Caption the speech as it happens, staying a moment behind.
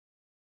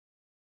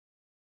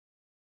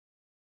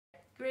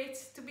Great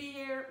to be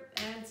here,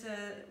 and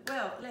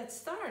well, let's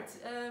start.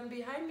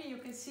 Behind me you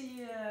can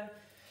see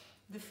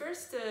the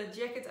first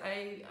jacket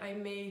I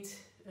made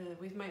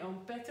with my own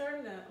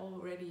pattern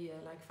already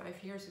like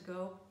 5 years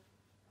ago.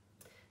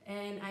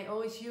 And I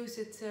always use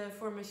it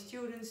for my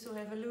students to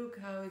have a look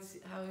how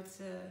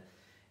it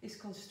is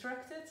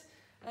constructed.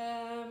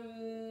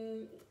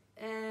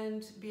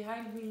 And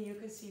behind me you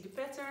can see the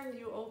pattern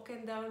you all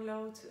can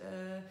download.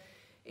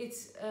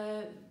 It's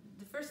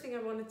the first thing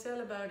I want to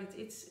tell about it.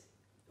 It's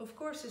of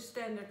course a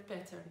standard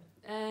pattern,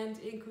 and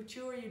in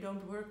couture you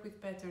don't work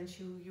with patterns,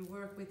 you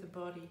work with the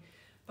body,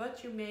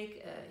 but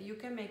you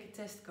can make a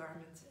test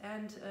garment,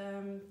 and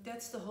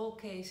that's the whole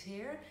case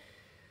here.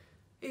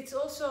 It's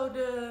also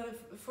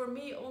for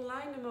me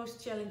online the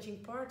most challenging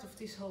part of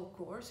this whole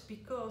course,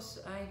 because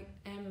I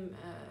am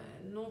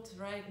not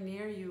right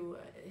near you.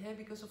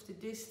 Because of the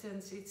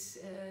distance, it's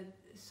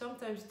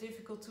sometimes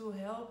difficult to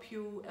help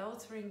you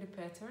altering the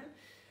pattern.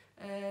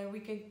 We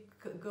can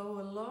go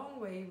a long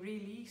way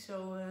really,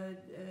 so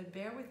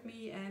bear with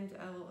me, and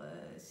I'll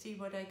see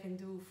what I can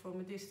do from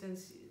a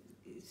distance.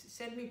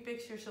 Send me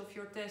pictures of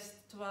your test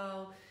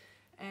toile,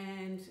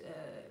 and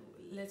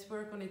let's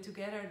work on it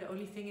together. The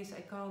only thing is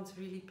I can't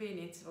really pin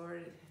it, or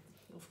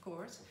of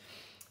course,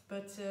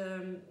 but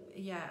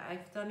yeah,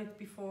 I've done it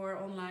before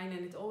online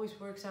and it always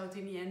works out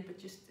in the end, but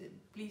just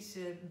please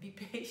be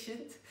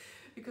patient,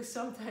 because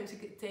sometimes it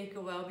can take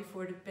a while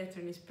before the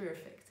pattern is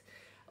perfect.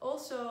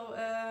 Also,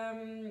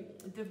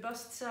 the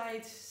bust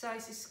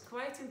size is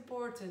quite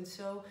important,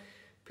 so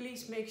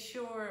please make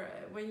sure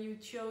when you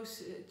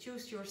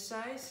choose your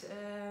size,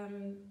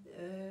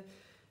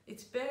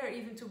 it's better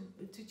even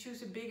to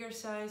choose a bigger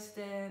size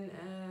than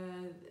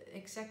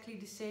exactly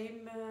the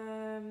same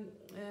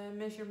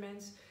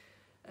measurements,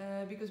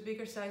 because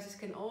bigger sizes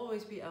can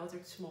always be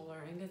altered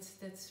smaller, and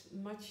that's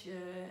much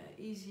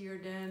easier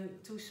than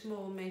too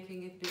small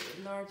making it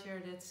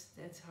larger.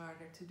 That's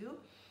harder to do.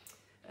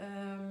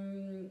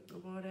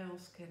 What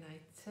else can I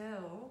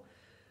tell?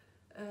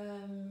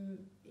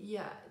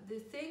 Yeah, the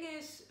thing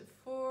is,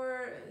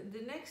 for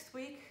the next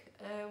week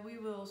we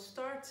will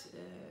start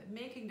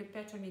making the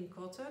pattern in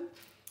cotton.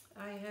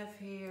 I have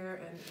here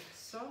an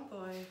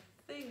example, I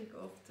think,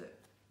 of the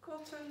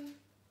cotton.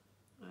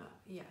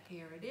 Yeah,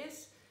 here it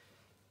is.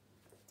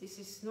 This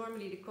is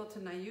normally the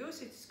cotton I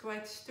use. It's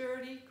quite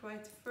sturdy,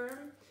 quite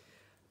firm.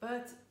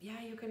 But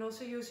yeah, you can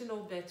also use an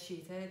old bed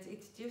sheet.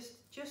 It's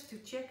just to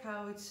check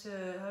how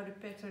the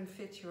pattern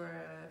fits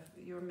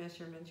your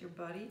measurement, your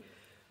body.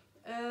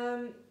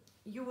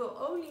 You will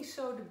only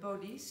sew the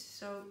bodies,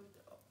 so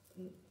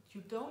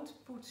you don't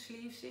put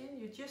sleeves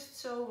in. You just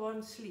sew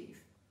one sleeve.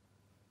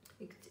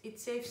 It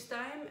saves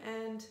time,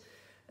 and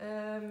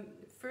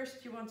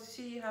first you want to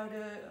see how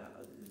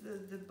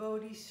the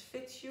bodies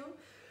fit you.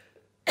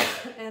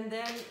 And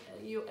then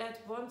you add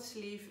one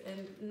sleeve,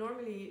 and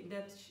normally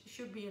that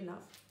should be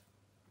enough.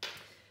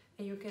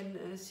 And you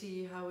can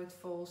see how it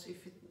falls,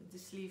 if the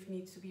sleeve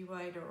needs to be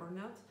wider or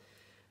not.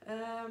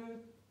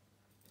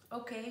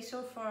 Okay,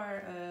 so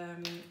far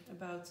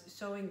about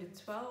sewing the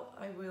toile.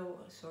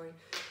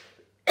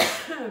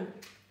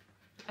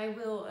 I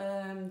will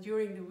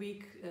during the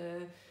week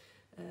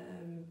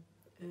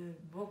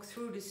walk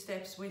through the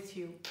steps with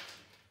you.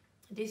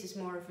 This is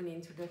more of an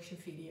introduction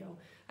video.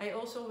 I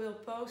also will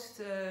post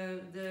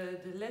the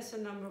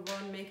lesson number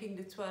 1, making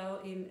the toile,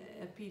 in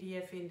a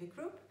PDF in the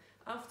group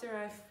after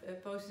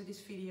I've posted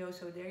this video,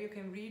 so there you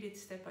can read it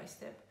step by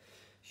step.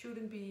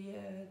 Shouldn't be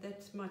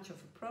that much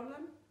of a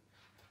problem.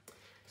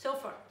 So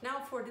far, now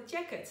for the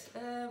jacket.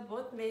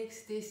 What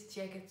makes this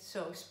jacket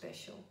so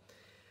special?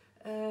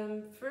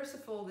 First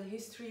of all, the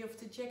history of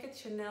the jacket.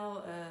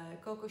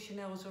 Coco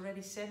Chanel was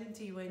already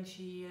 70 when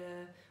she,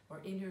 or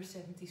in her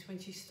 70s when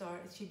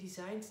she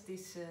designed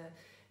this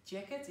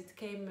jacket. It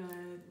came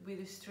with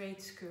a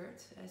straight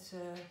skirt as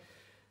a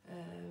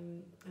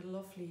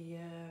lovely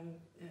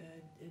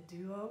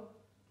duo.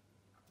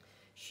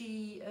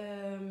 She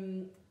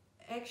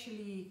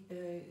actually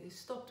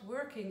stopped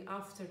working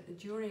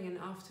during and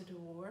after the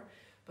war,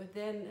 but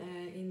then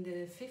in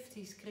the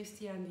 50s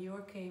Christian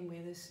Dior came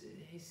with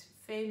his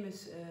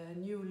famous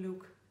new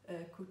look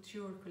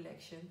couture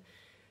collection,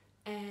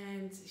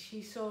 and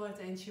she saw it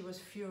and she was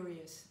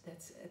furious.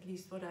 That's at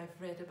least what I've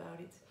read about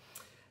it.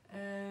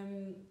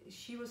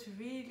 She was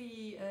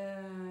really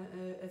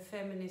a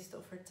feminist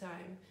of her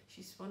time.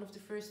 She's one of the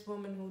first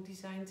women who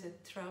designed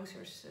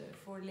trousers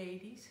for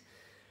ladies.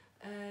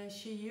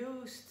 She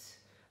used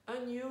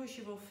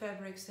unusual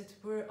fabrics that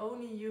were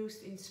only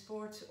used in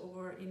sports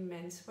or in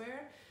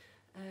menswear.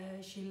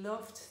 She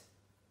loved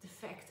the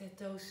fact that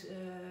those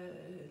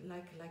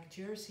like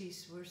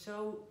jerseys were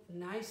so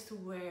nice to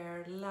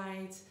wear,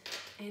 light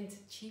and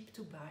cheap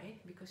to buy,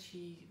 because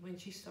when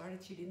she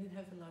started she didn't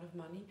have a lot of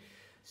money.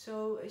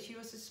 So she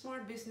was a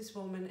smart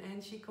businesswoman,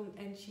 and she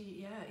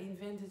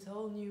invented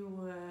whole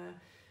new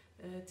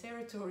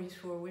territories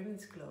for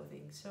women's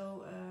clothing.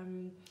 So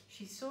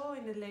she saw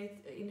in the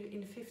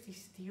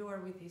 50s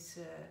Dior with his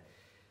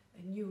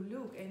new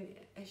look, and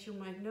as you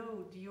might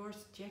know,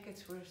 Dior's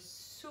jackets were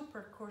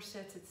super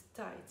corseted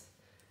tight.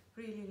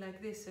 really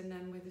like this, and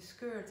then with a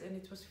skirt, and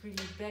it was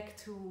really back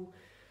to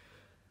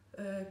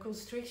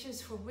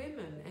constrictions for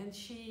women. And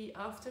she,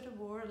 after the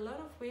war, a lot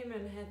of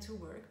women had to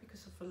work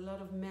because of a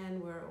lot of men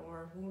were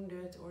or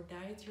wounded or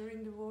died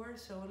during the war.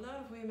 So a lot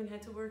of women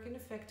had to work in the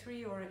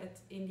factory or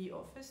in the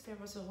office. There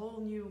was a whole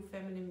new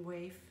feminine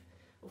wave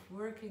of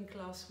working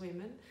class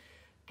women.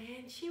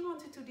 And she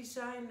wanted to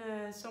design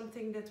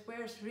something that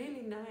wears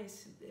really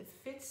nice. It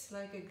fits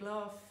like a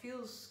glove,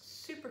 feels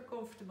super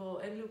comfortable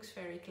and looks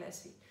very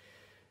classy.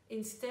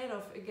 Instead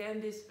of,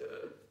 again, this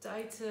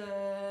tight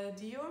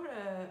Dior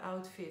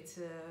outfit,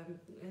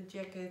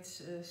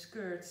 jackets,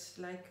 skirts,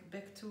 like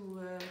back to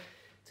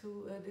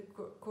the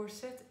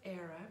corset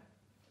era.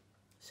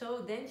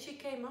 So then she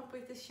came up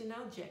with the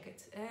Chanel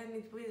jacket, and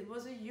it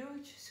was a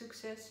huge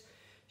success.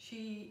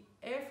 She,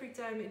 every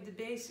time the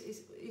base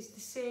is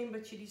the same,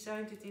 but she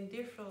designed it in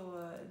different,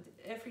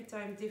 every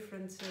time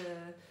different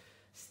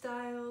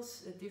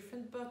styles,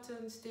 different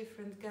buttons,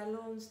 different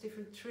galons,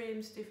 different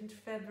trims, different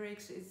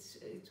fabrics.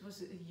 It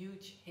was a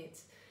huge hit,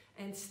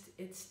 and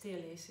it still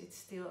is. It's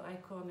still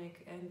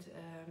iconic, and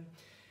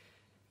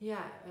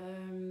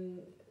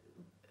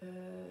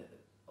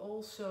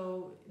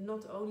also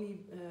not only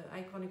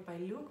iconic by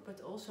look,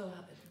 but also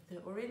the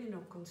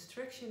original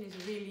construction is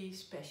really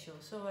special.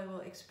 So I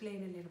will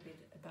explain a little bit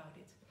about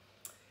it.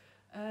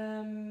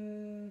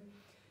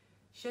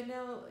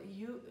 Chanel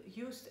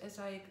used, as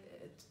I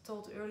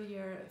told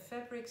earlier,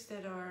 fabrics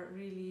that are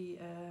really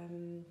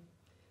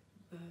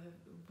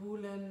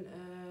woolen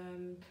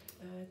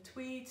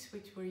tweeds,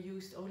 which were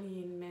used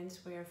only in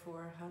menswear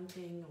for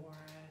hunting or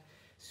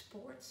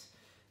sports.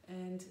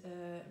 And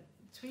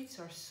tweeds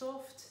are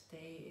soft,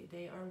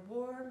 they are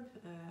warm,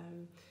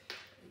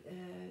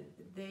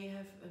 they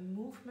have a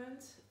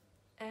movement,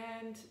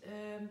 and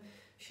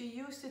she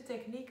used a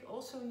technique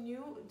also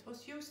new. It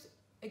was used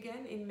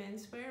again in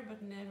menswear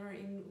but never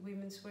in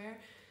women's wear.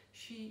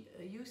 She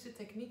used the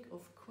technique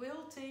of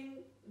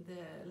quilting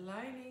the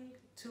lining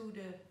to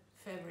the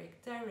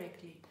fabric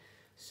directly.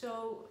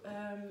 So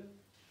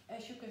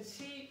as you can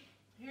see,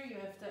 here you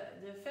have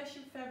the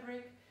fashion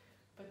fabric,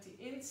 but the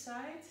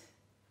inside,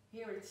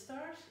 here it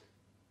starts,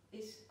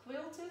 is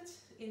quilted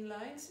in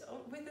lines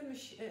with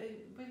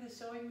a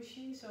sewing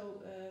machine.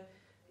 So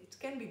it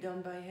can be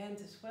done by hand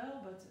as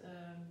well, but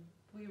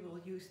we will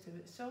use the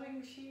sewing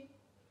machine.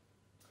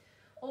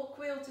 All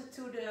quilted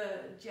to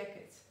the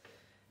jacket.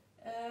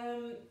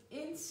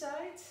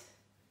 Inside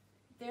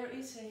there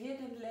is a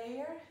hidden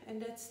layer,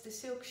 and that's the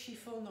silk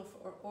chiffon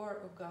or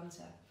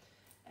organza.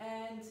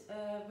 And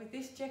with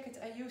this jacket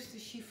I used the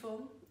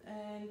chiffon,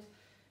 and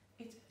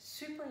it's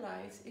super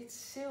light, it's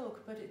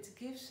silk, but it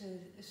gives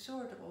a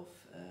sort of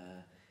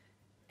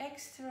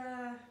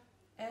extra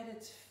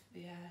added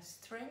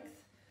strength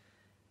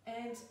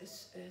and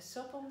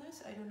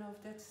suppleness. I don't know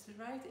if that's the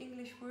right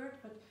English word,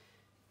 but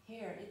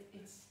here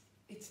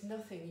it's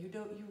nothing. You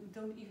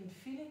don't even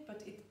feel it,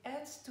 but it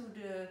adds to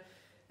the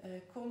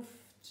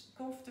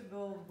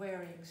comfortable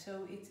wearing.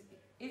 So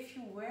if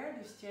you wear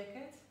this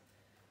jacket,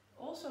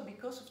 also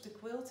because of the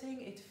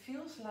quilting, it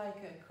feels like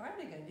a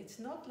cardigan. It's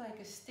not like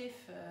a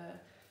stiff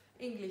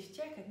English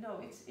jacket. No,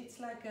 it's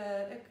like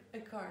a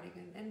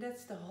cardigan, and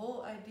that's the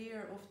whole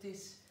idea of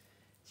this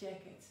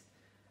jacket.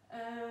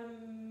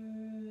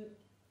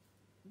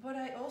 What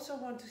I also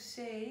want to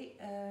say,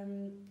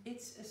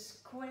 it's a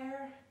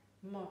square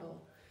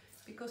model,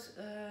 because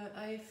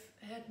I've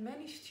had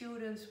many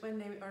students when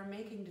they are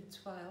making the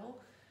toile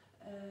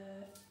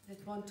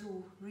that want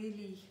to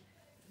really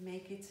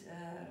make it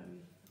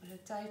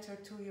tighter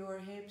to your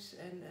hips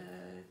and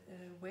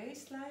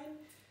waistline.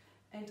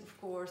 And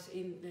of course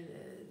in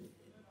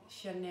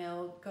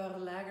Chanel, Karl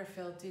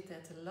Lagerfeld did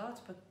that a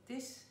lot, but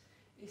this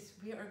is,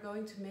 we are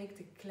going to make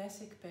the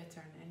classic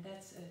pattern, and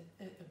that's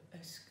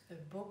a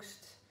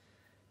boxed,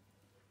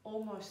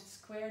 almost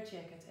square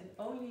jacket, and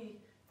only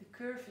the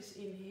curve is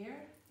in here,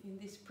 in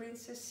this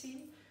princess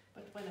scene.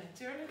 But when I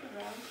turn it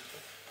around,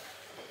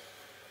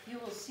 you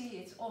will see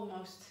it's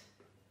almost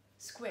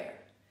square,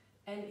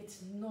 and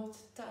it's not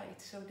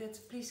tight. So that's,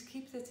 please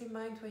keep that in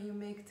mind when you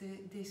make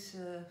this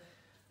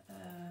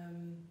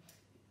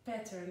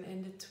pattern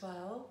and the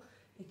toile.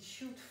 It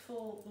should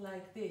fall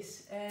like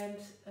this. And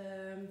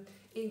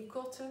in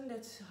cotton,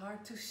 that's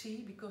hard to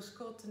see, because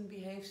cotton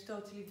behaves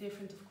totally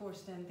different, of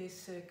course, than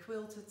this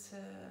quilted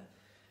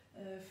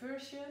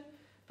version,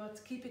 but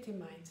keep it in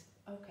mind.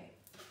 Okay,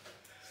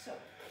 so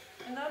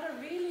another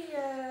really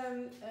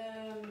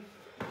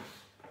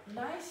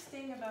nice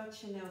thing about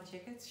Chanel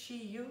jackets, she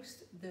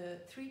used the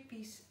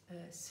three-piece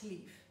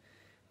sleeve,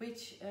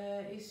 which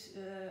is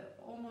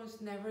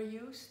almost never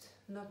used,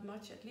 not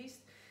much at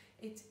least.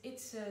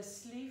 It's a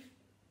sleeve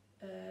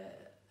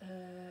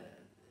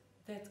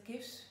that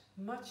gives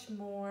much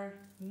more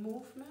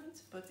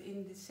movement, but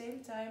in the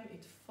same time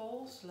it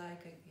falls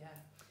like a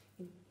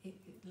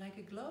like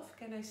a glove.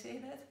 Can I say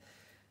that?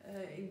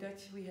 In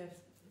Dutch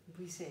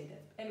we say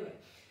that. Anyway,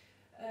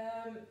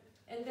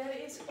 and there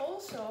is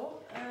also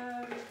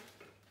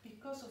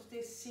because of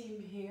this seam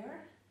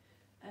here,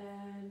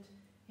 and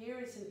here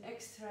is an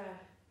extra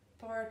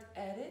part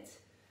added.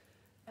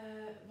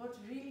 what's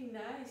really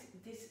nice,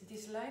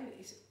 this line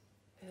is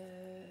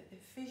a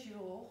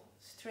visual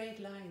straight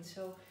line.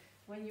 So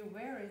when you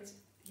wear it,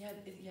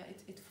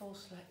 it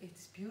falls like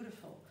it's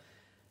beautiful,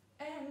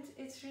 and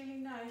it's really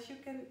nice. You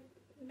can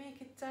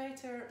make it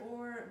tighter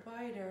or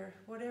wider,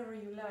 whatever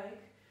you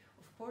like.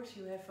 Of course,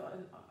 you have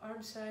an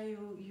arm size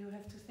you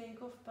have to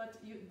think of,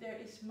 but there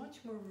is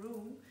much more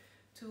room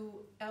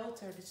to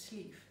alter the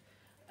sleeve.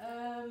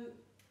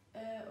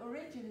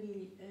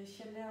 Originally,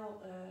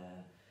 Chanel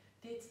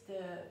did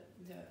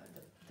the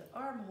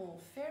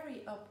armhole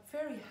very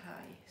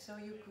high, so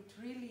you could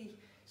really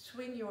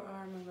swing your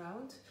arm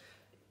around.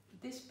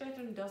 This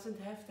pattern doesn't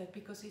have that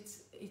because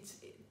it's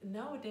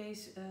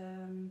nowadays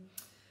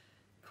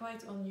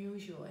quite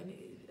unusual, and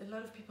a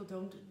lot of people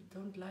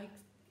don't like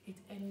it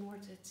anymore.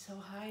 It's so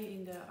high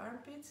in the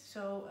armpit.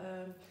 So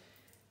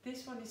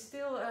this one is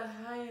still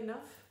high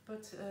enough,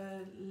 but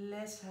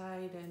less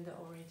high than the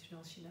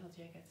original Chanel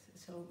jacket.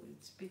 So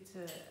it's a bit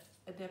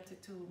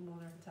adapted to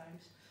modern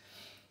times.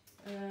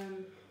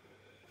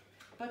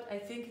 But I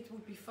think it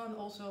would be fun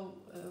also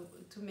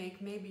to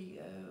make maybe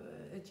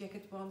a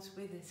jacket once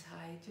with this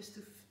high, just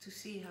to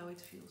see how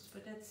it feels.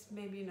 But that's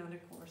maybe another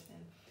course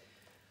then.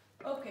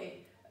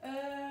 Okay.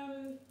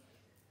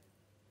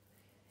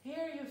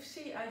 Here you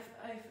see I've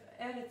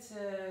added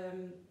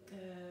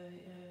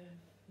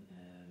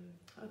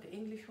the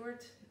English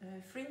word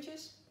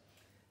fringes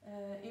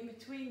in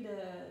between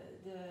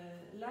the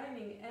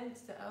lining and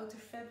the outer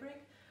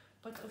fabric.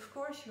 But of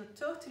course you're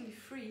totally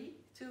free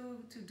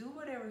to do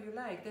whatever you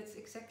like. That's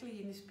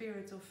exactly in the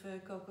spirit of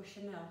Coco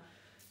Chanel.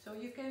 So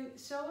you can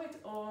sew it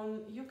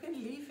on, you can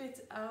leave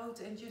it out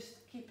and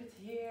just keep it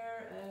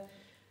here.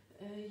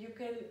 You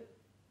can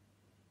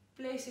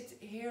place it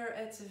here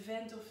at the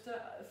vent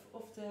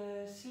of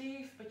the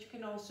sleeve, but you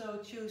can also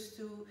choose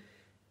to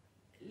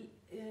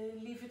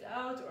leave it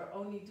out or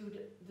only do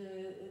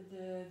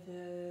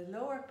the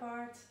lower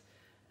part.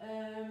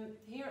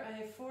 Here I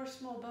have 4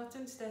 small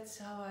buttons. That's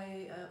how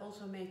I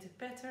also made the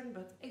pattern.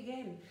 But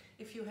again,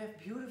 if you have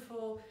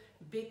beautiful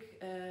big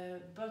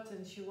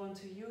buttons you want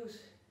to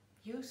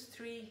use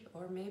 3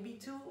 or maybe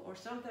 2, or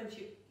sometimes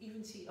you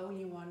even see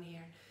only 1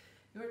 here.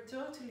 You're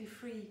totally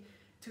free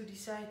to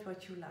decide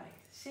what you like.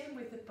 Same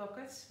with the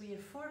pockets. We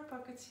have 4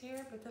 pockets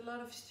here, but a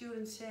lot of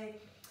students say,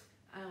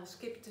 I'll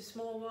skip the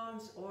small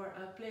ones, or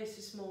I'll place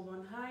the small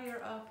one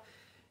higher up.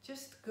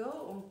 Just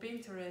go on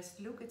Pinterest,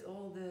 look at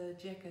all the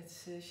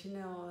jackets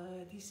Chanel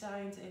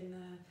designed, and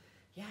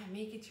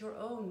make it your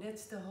own.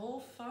 That's the whole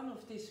fun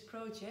of this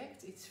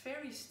project. It's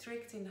very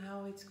strict in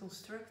how it's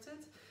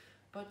constructed,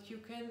 but you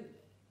can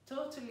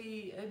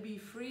totally be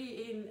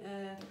free in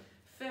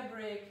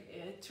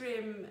fabric,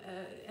 trim,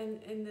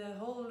 and the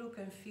whole look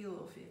and feel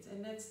of it.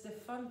 And that's the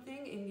fun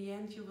thing. In the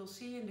end, you will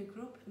see in the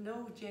group,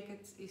 no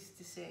jacket is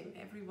the same.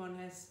 Everyone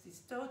has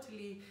this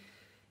totally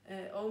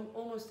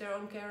almost their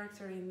own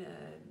character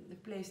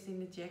placed in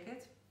the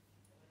jacket,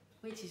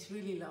 which is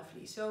really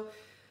lovely. So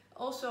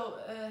also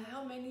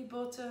how many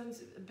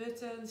buttons,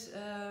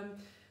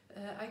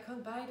 I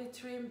can't buy the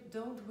trim,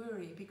 don't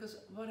worry, because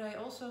what I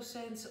also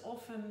sense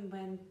often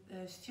when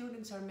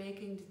students are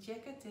making the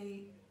jacket,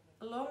 they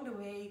along the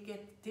way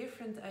get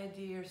different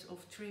ideas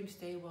of trims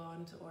they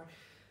want, or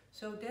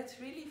so that's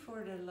really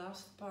for the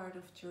last part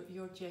of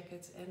your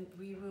jacket, and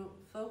we will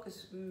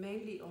focus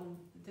mainly on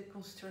the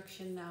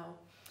construction now,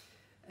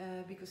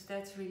 because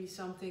that's really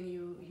something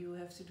you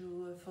have to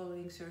do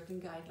following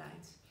certain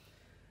guidelines.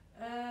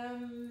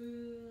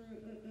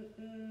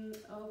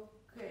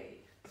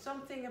 Okay,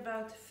 something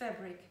about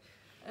fabric.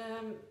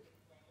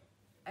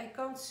 I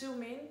can't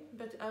zoom in,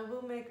 but I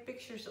will make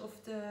pictures of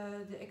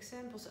the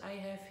examples I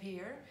have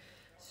here,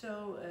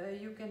 so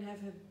you can have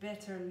a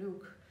better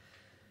look.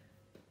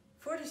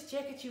 For this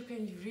jacket you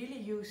can really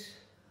use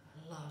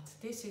a lot.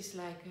 This is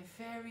like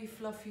a very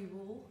fluffy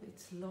wool.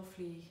 It's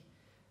lovely.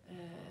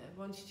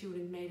 One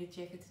student made a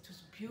jacket, it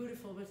was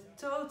beautiful, but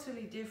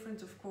totally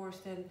different of course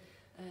than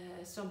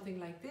something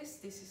like this.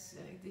 This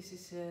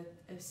is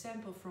a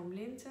sample from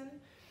Linton,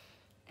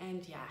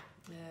 and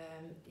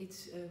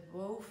it's a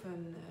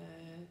woven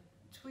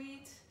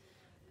tweed.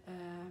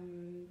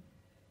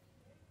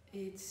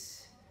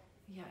 It's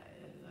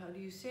how do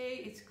you say,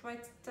 it's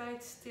quite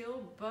tight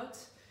still, but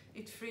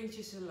it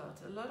fringes a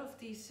lot. A lot of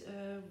these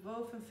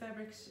woven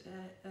fabrics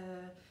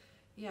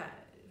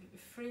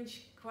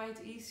fringe quite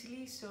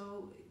easily,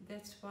 so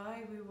that's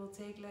why we will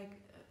take like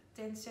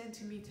 10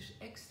 centimeters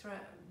extra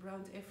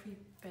around every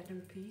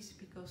pattern piece,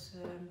 because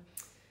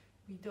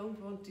we don't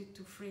want it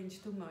to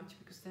fringe too much,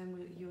 because then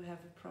you have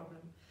a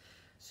problem.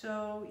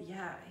 So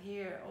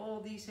here all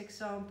these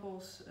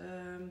examples,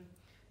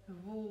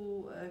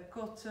 wool,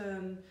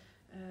 cotton,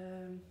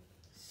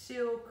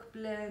 silk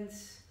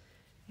blends.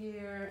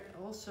 Here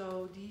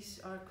also these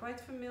are quite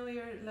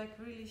familiar, like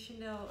really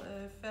Chanel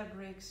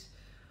fabrics.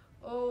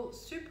 All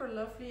super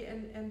lovely,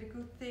 and the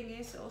good thing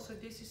is also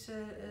this is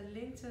a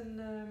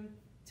Linton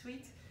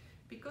tweed.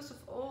 Because of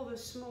all the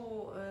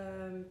small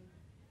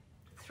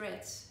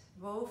threads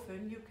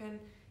woven, you can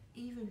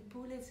even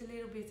pull it a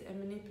little bit and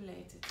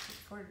manipulate it.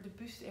 For the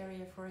unused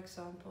area, for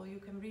example, you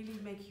can really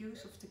make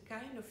use of the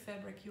kind of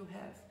fabric you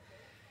have.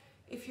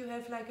 If you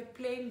have like a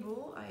plain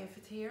wool, I have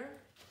it here,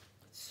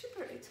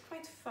 it's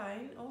quite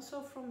fine,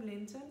 also from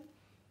Linton.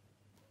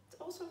 It's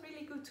also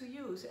really good to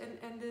use,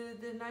 and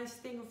the nice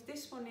thing of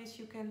this one is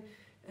you can,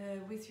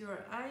 with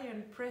your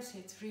iron, press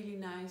it really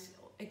nice,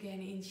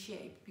 again in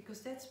shape,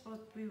 because that's what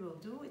we will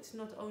do. It's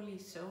not only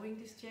sewing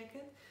this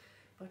jacket,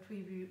 but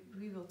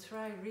we will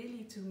try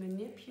really to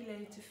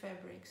manipulate the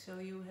fabric, so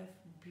you have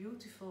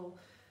beautiful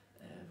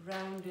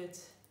rounded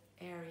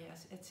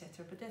areas,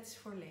 etc. But that's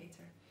for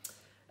later.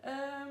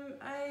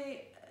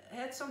 I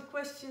had some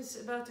questions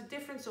about the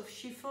difference of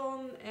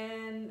chiffon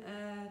and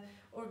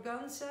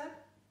organza.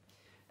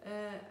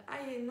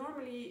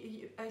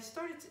 I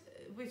started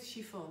with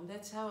chiffon.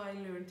 That's how I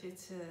learned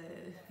it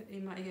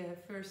in my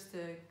first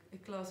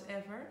class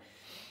ever.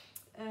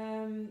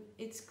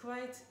 It's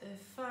quite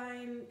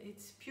fine,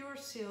 it's pure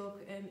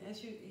silk, and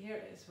as you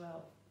hear as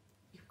well,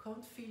 you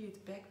can't feel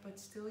it back, but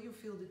still you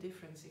feel the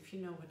difference, if you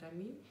know what I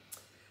mean.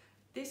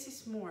 This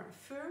is more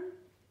firm,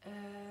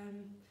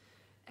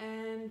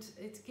 and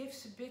it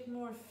gives a bit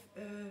more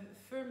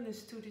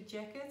firmness to the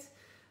jacket,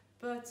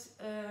 but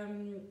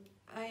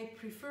I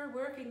prefer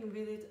working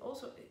with it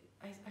also.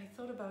 I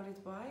thought about it,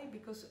 why?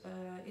 Because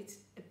it's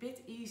a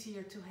bit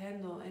easier to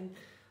handle, and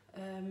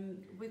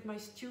with my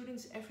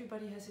students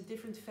everybody has a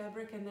different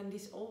fabric, and then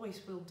this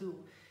always will do.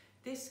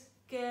 This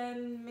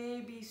can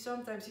maybe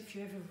sometimes, if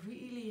you have a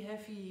really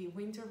heavy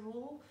winter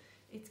wool,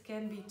 it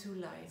can be too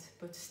light,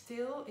 but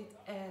still it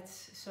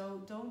adds.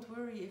 So don't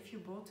worry if you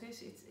bought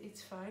this,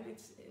 it's fine.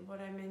 It's what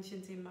I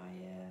mentioned in my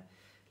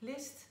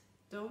list.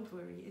 Don't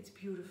worry, it's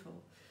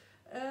beautiful.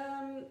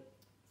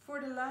 For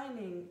the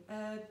lining,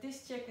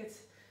 this jacket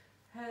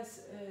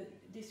has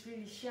this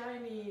really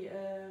shiny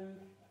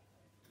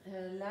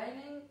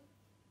lining,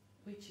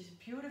 which is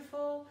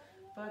beautiful,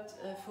 but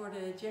for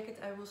the jacket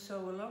I will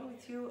sew along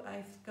with you,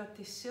 I've got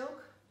this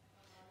silk,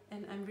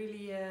 and I'm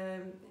really,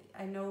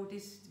 I know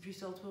this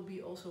result will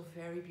be also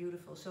very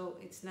beautiful, so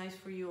it's nice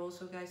for you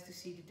also, guys, to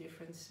see the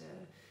difference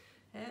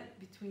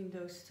between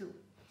those two.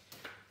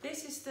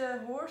 This is the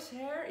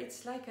horsehair.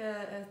 It's like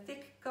a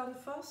thick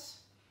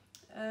canvas,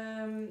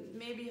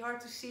 maybe hard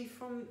to see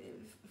from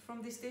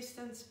this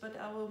distance, but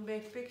I will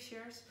make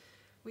pictures.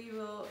 We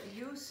will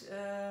use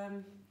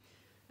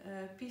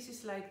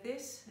pieces like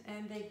this,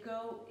 and they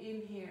go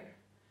in here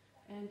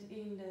and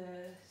in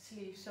the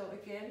sleeve. So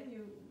again,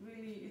 you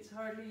really, it's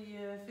hardly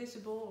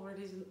visible, or it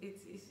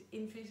is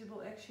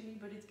invisible actually,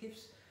 but it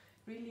gives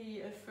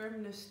really a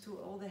firmness to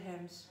all the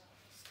hems.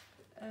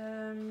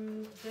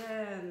 Then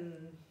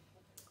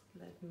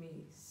let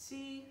me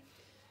see.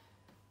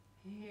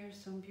 Here's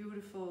some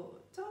beautiful,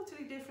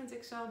 totally different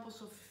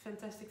examples of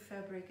fantastic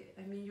fabric.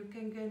 I mean, you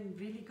can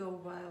really go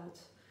wild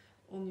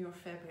on your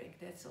fabric.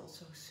 That's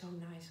also so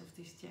nice of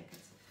this jacket.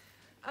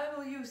 I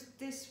will use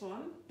this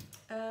one.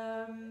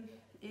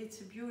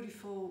 It's a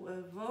beautiful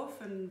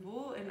woven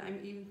wool, and I'm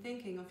even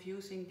thinking of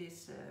using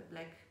this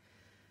black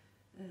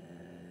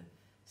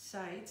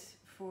side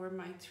for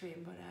my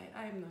trim, but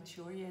I'm not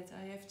sure yet.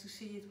 I have to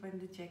see it when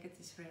the jacket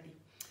is ready.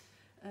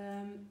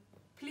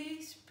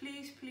 Please,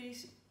 please,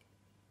 please,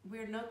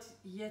 we're not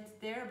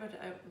yet there, but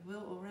I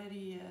will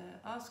already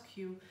ask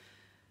you,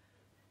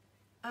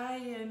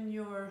 iron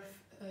your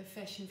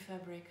fashion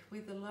fabric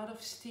with a lot of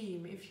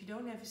steam. If you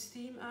don't have a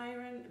steam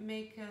iron,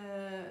 make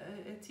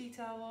a tea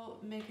towel,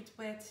 make it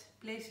wet,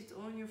 place it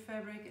on your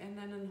fabric, and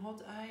then a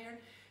hot iron,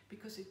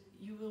 because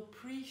you will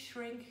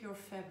pre-shrink your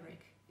fabric.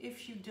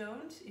 If you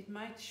don't, it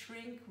might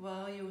shrink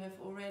while you have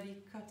already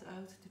cut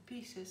out the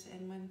pieces.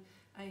 And when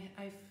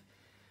I've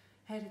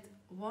had it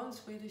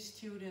once with a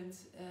student,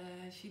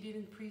 she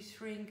didn't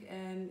pre-shrink,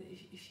 and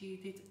she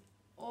did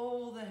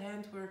all the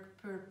handwork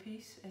per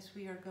piece, as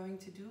we are going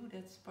to do.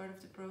 That's part of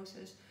the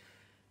process.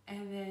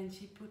 And then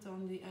she put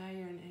on the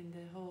iron, and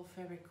the whole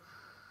fabric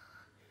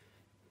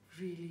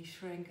really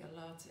shrank a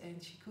lot,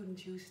 and she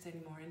couldn't use it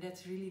anymore, and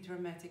that's really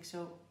dramatic.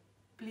 So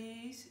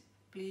please,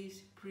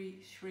 please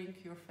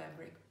pre-shrink your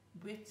fabric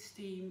with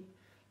steam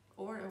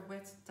or a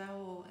wet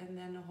towel, and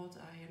then a hot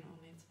iron on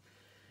it.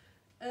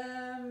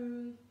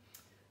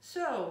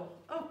 So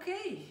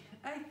okay,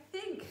 I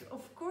think,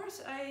 of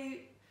course,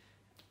 I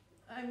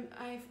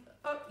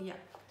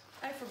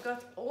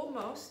forgot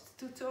almost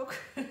to talk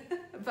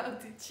about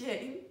the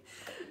chain.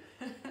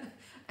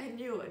 I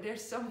knew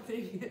there's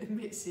something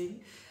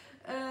missing.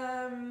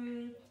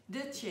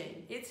 The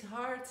chain. It's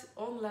hard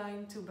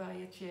online to buy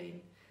a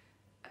chain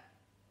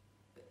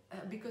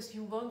because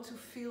you want to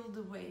feel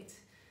the weight.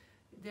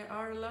 There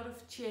are a lot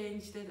of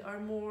chains that are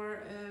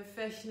more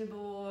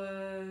fashionable,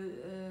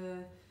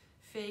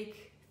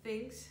 fake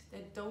things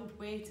that don't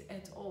weigh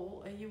at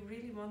all, and you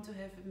really want to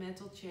have a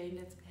metal chain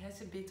that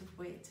has a bit of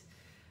weight.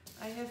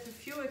 I have a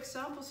few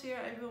examples here.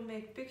 I will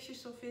make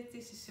pictures of it.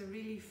 This is a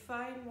really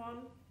fine one,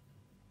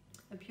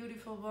 a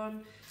beautiful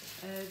one.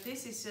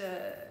 This is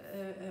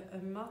a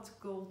matte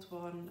gold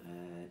one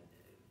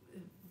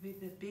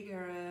with a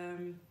bigger,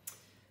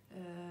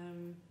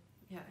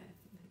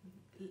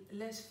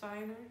 less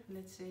finer,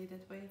 let's say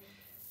that way.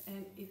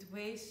 and it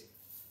weighs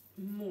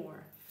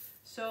more.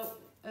 So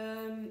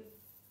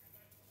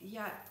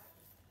yeah,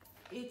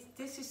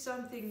 this is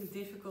something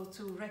difficult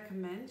to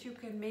recommend. You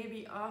can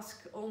maybe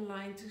ask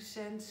online to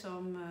send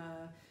some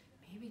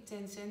maybe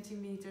 10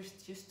 centimeters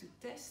just to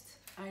test,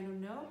 I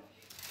don't know.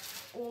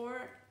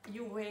 Or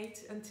you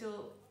wait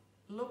until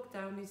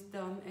lockdown is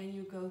done and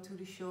you go to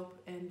the shop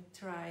and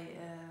try,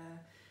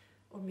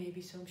 or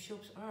maybe some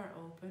shops are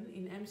open.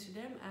 In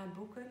Amsterdam,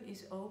 Boeken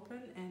is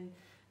open,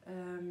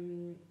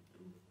 and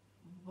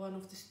one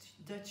of the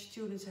Dutch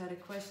students had a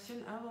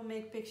question. I will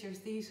make pictures.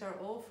 These are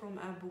all from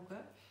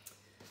Boeken.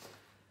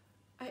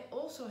 I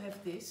also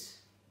have this.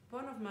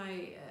 One of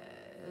my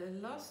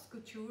last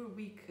Couture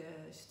Week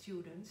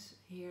students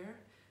here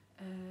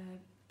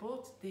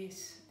bought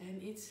this,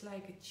 and it's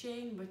like a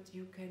chain, but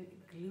you can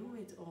glue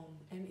it on,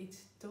 and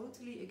it's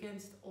totally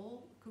against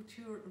all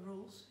couture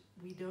rules.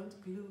 We don't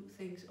glue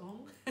things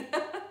on.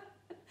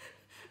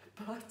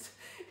 But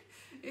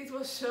it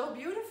was so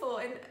beautiful,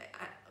 and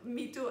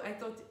me too. I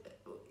thought,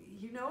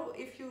 you know,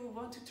 if you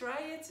want to try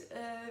it,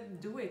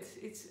 do it.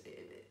 It's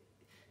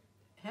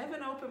have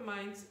an open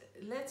mind.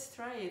 Let's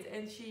try it.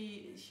 And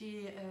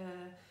she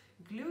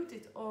glued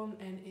it on,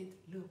 and it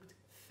looked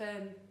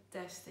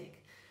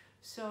fantastic.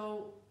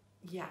 So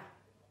yeah,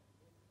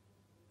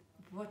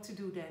 what to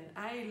do then?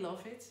 I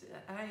love it.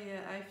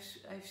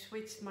 I've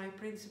switched my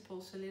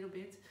principles a little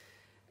bit.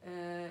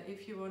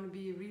 If you want to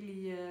be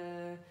really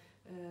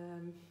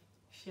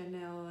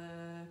Chanel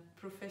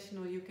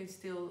professional, you can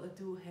still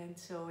do hand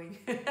sewing.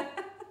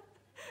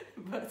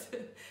 But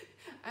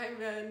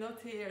I'm not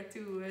here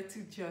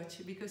to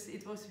judge, because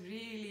it was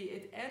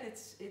really,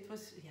 it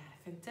was yeah,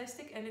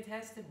 fantastic, and it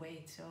has the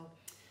weight, so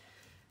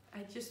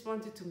I just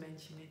wanted to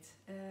mention it.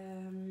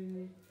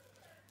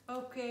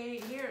 Okay,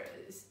 here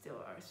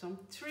still are some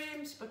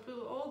trims, but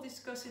we'll all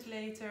discuss it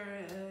later.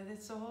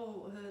 That's a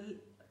whole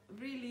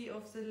really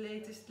of the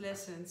latest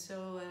lesson.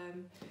 So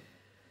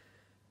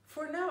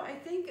for now, I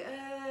think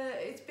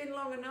it's been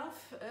long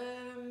enough.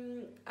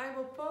 I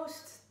will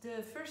post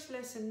the first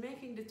lesson,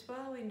 making the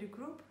toile, in the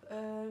group.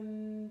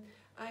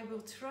 I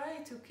will try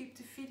to keep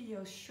the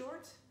videos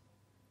short.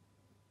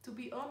 To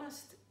be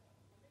honest,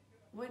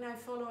 when I'm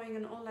following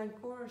an online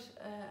course,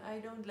 I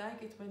don't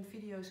like it when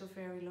videos are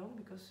very long,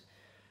 because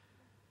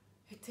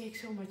it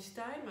takes so much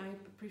time. I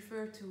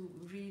prefer to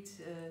read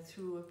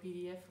through a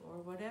PDF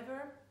or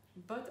whatever.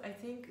 But I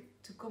think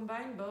to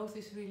combine both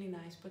is really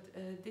nice. But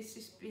this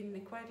has been a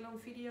quite long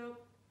video.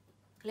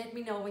 Let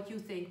me know what you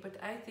think. But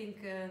I think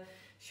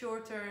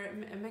shorter,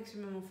 a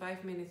maximum of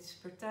 5 minutes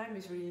per time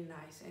is really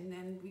nice. And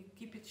then we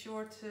keep it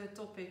short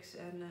topics,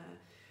 and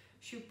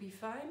should be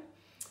fine.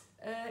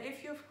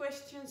 If you have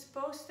questions,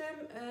 post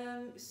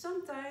them.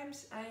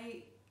 Sometimes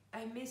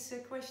I miss a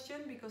question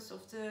because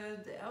of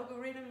the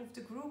algorithm of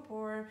the group,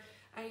 or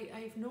I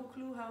have no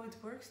clue how it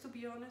works, to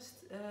be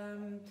honest.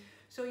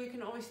 So you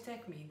can always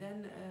tag me.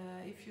 Then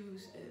if you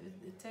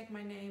tag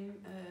my name,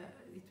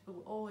 it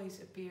will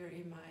always appear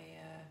in my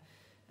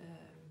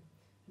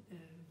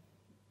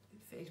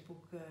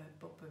Facebook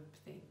pop-up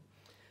thing.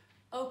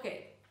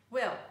 Okay,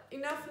 well,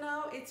 enough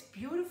now. It's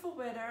beautiful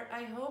weather.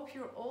 I hope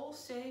you're all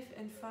safe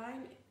and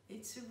fine.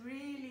 It's a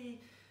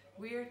really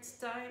weird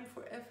time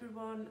for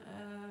everyone.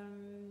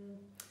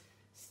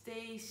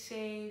 Stay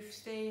safe,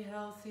 stay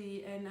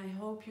healthy, and I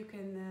hope you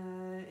can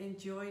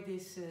enjoy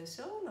this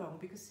so long,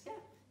 because yeah,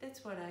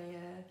 that's what I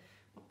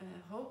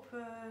hope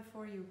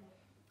for you.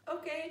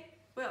 Okay,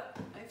 well,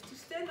 I have to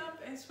stand up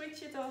and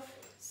switch it off.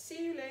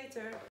 See you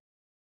later.